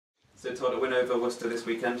So Todd, a win over Worcester this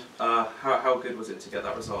weekend. How good was it to get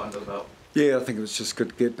that result under the belt? Yeah, I think it was just good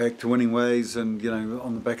to get back to winning ways, and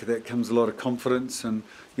on the back of that comes a lot of confidence, and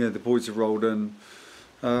the boys have rolled in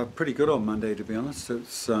pretty good on Monday, to be honest.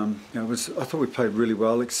 It's I thought we played really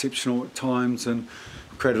well, exceptional at times, and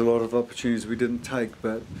created a lot of opportunities we didn't take,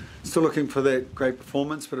 but still looking for that great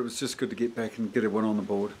performance. But it was just good to get back and get a win on the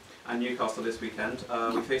board. And Newcastle this weekend.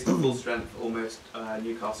 We faced a full strength almost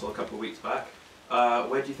Newcastle a couple of weeks back.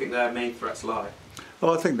 Where do you think their main threats lie?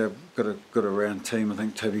 Well, I think they've got a good round team. I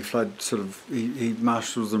think Toby Flood he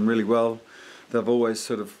marshals them really well. They've always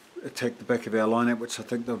sort of attacked the back of our lineup, which I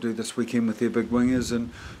think they'll do this weekend with their big wingers,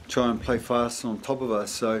 and try and play fast on top of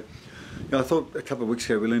us. So I thought a couple of weeks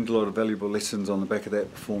ago we learned a lot of valuable lessons on the back of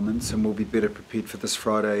that performance, and we'll be better prepared for this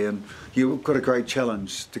Friday. And we've got a great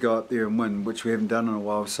challenge to go up there and win, which we haven't done in a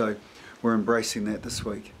while, so we're embracing that this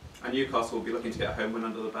week. And Newcastle will be looking to get a home win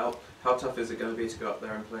under the belt. How tough is it going to be to go up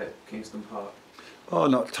there and play at Kingston Park? Oh,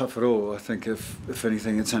 not tough at all. I think if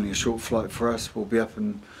anything, it's only a short flight for us. We'll be up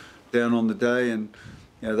and down on the day, and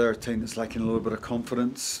they're a team that's lacking a little bit of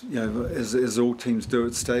confidence, as all teams do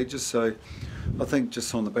at stages. So I think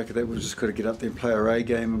just on the back of that, we've just got to get up there and play our A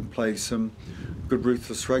game and play some good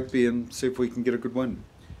ruthless rugby and see if we can get a good win.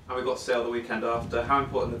 And we've got Sale the weekend after. How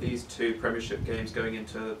important are these two Premiership games going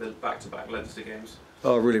into the back-to-back Leinster games?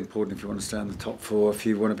 Oh, really important if you want to stay in the top four, if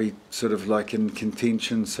you want to be sort of like in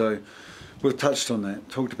contention. So we've touched on that,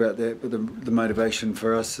 talked about that, but the motivation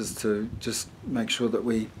for us is to just make sure that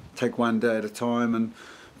we take one day at a time and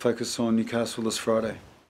focus on Newcastle this Friday.